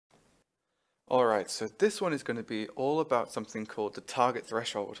Alright, so this one is going to be all about something called the target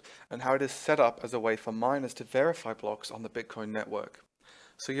threshold and how it is set up as a way for miners to verify blocks on the Bitcoin network.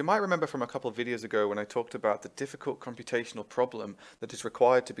 So you might remember from a couple of videos ago when I talked about the difficult computational problem that is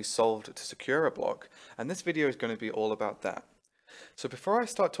required to be solved to secure a block, and this video is going to be all about that. So before I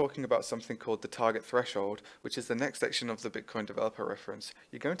start talking about something called the target threshold, which is the next section of the Bitcoin developer reference,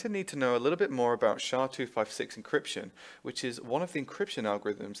 you're going to need to know a little bit more about SHA256 encryption, which is one of the encryption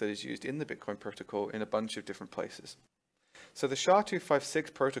algorithms that is used in the Bitcoin protocol in a bunch of different places. So the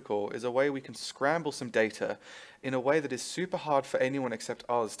SHA256 protocol is a way we can scramble some data in a way that is super hard for anyone except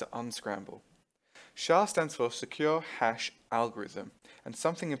us to unscramble. SHA stands for Secure Hash Algorithm, and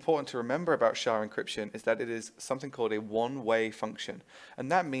something important to remember about SHA encryption is that it is something called a one-way function, and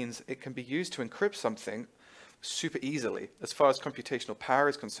that means it can be used to encrypt something super easily as far as computational power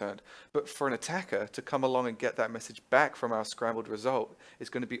is concerned, but for an attacker to come along and get that message back from our scrambled result is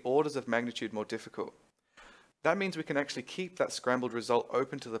going to be orders of magnitude more difficult. That means we can actually keep that scrambled result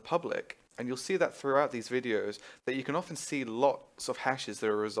open to the public, and you'll see that throughout these videos that you can often see lots of hashes that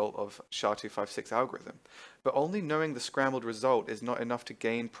are a result of SHA256 algorithm, but only knowing the scrambled result is not enough to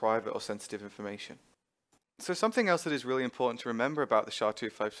gain private or sensitive information. So something else that is really important to remember about the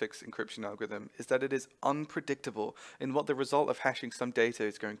SHA256 encryption algorithm is that it is unpredictable in what the result of hashing some data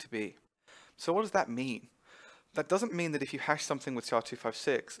is going to be. So what does that mean? That doesn't mean that if you hash something with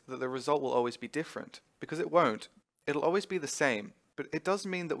SHA256 that the result will always be different, because it won't. It'll always be the same, but it does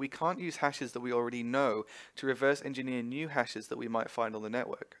mean that we can't use hashes that we already know to reverse engineer new hashes that we might find on the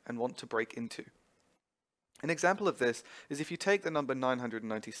network and want to break into. An example of this is if you take the number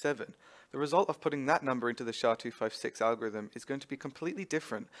 997, the result of putting that number into the SHA256 algorithm is going to be completely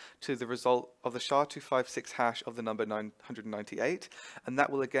different to the result of the SHA256 hash of the number 998, and that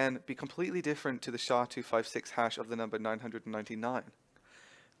will again be completely different to the SHA256 hash of the number 999.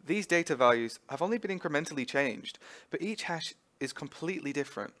 These data values have only been incrementally changed, but each hash is completely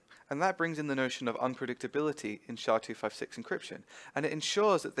different. And that brings in the notion of unpredictability in SHA256 encryption, and it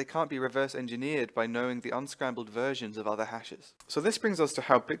ensures that they can't be reverse engineered by knowing the unscrambled versions of other hashes. So this brings us to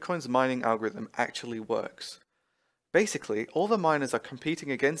how Bitcoin's mining algorithm actually works. Basically, all the miners are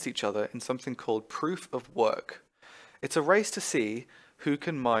competing against each other in something called proof of work. It's a race to see who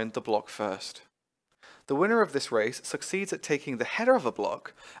can mine the block first. The winner of this race succeeds at taking the header of a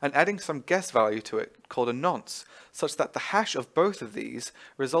block and adding some guess value to it called a nonce, such that the hash of both of these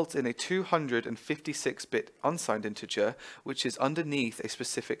results in a 256-bit unsigned integer, which is underneath a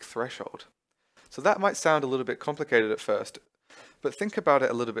specific threshold. So that might sound a little bit complicated at first, but think about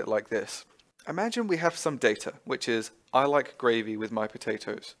it a little bit like this. Imagine we have some data, which is, I like gravy with my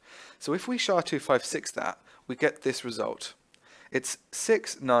potatoes. So if we SHA256 that, we get this result. It's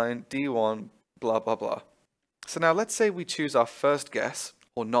 69D1 blah blah blah. So now let's say we choose our first guess,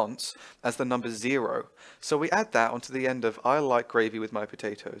 or nonce, as the number 0. So we add that onto the end of I like gravy with my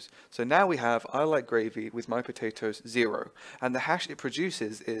potatoes. So now we have I like gravy with my potatoes 0, and the hash it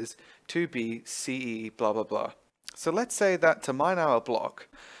produces is 2BCE blah blah blah. So let's say that to mine our block,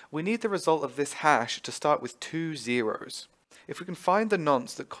 we need the result of this hash to start with 2 zeros. If we can find the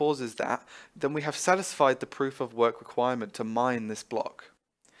nonce that causes that, then we have satisfied the proof of work requirement to mine this block.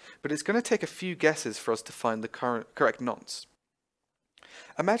 But it's going to take a few guesses for us to find the correct nonce.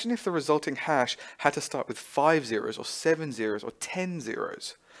 Imagine if the resulting hash had to start with 5 zeros or 7 zeros or 10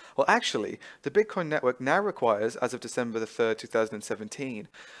 zeros. Well, actually, the Bitcoin network now requires, as of December the 3rd, 2017,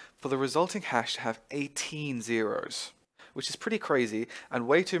 for the resulting hash to have 18 zeros, which is pretty crazy and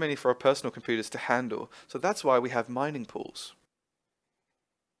way too many for our personal computers to handle, so that's why we have mining pools.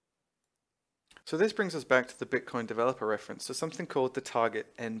 So this brings us back to the Bitcoin developer reference to something called the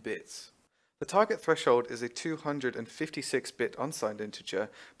target nBits. The target threshold is a 256-bit unsigned integer,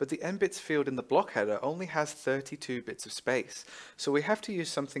 but the nBits field in the block header only has 32 bits of space. So we have to use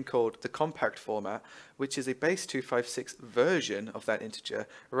something called the compact format, which is a base 256 version of that integer,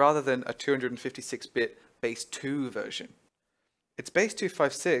 rather than a 256-bit base 2 version. It's base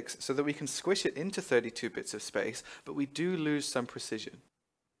 256 so that we can squish it into 32 bits of space, but we do lose some precision.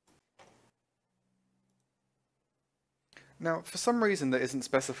 Now, for some reason that isn't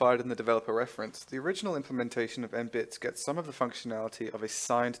specified in the developer reference, the original implementation of nBits gets some of the functionality of a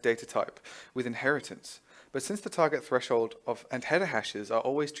signed data type with inheritance. But since the target threshold and header hashes are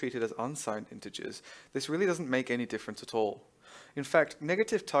always treated as unsigned integers, this really doesn't make any difference at all. In fact,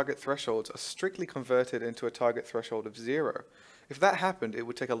 negative target thresholds are strictly converted into a target threshold of 0. If that happened, it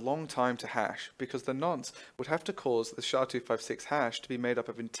would take a long time to hash, because the nonce would have to cause the SHA256 hash to be made up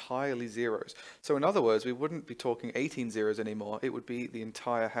of entirely zeros. So in other words, we wouldn't be talking 18 zeros anymore, it would be the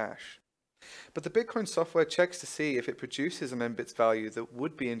entire hash. But the Bitcoin software checks to see if it produces an nBits value that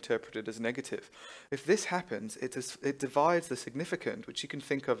would be interpreted as negative. If this happens, it divides the significand, which you can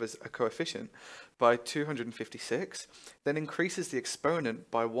think of as a coefficient, by 256, then increases the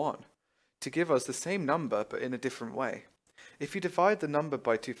exponent by 1 to give us the same number but in a different way. If you divide the number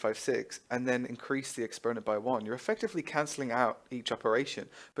by 256 and then increase the exponent by 1, you're effectively cancelling out each operation,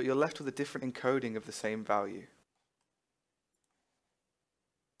 but you're left with a different encoding of the same value.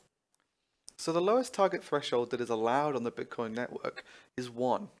 So the lowest target threshold that is allowed on the Bitcoin network is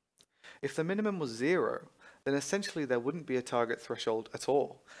 1. If the minimum was 0, then essentially there wouldn't be a target threshold at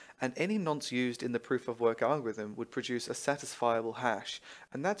all, and any nonce used in the proof of work algorithm would produce a satisfiable hash,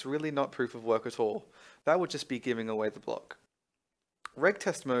 and that's really not proof of work at all. That would just be giving away the block. Reg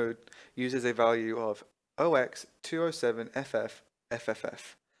test mode uses a value of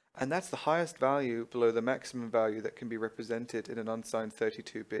 0x207FF, and that's the highest value below the maximum value that can be represented in an unsigned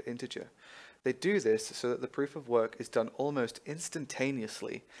 32-bit integer. They do this so that the proof of work is done almost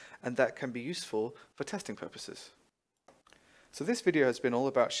instantaneously, and that can be useful for testing purposes. So this video has been all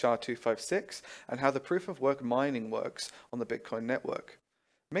about SHA256 and how the proof of work mining works on the Bitcoin network.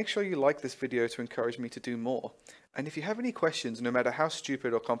 Make sure you like this video to encourage me to do more. And if you have any questions, no matter how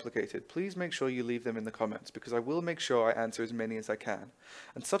stupid or complicated, please make sure you leave them in the comments, because I will make sure I answer as many as I can.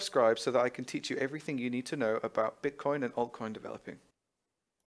 And subscribe so that I can teach you everything you need to know about Bitcoin and altcoin developing.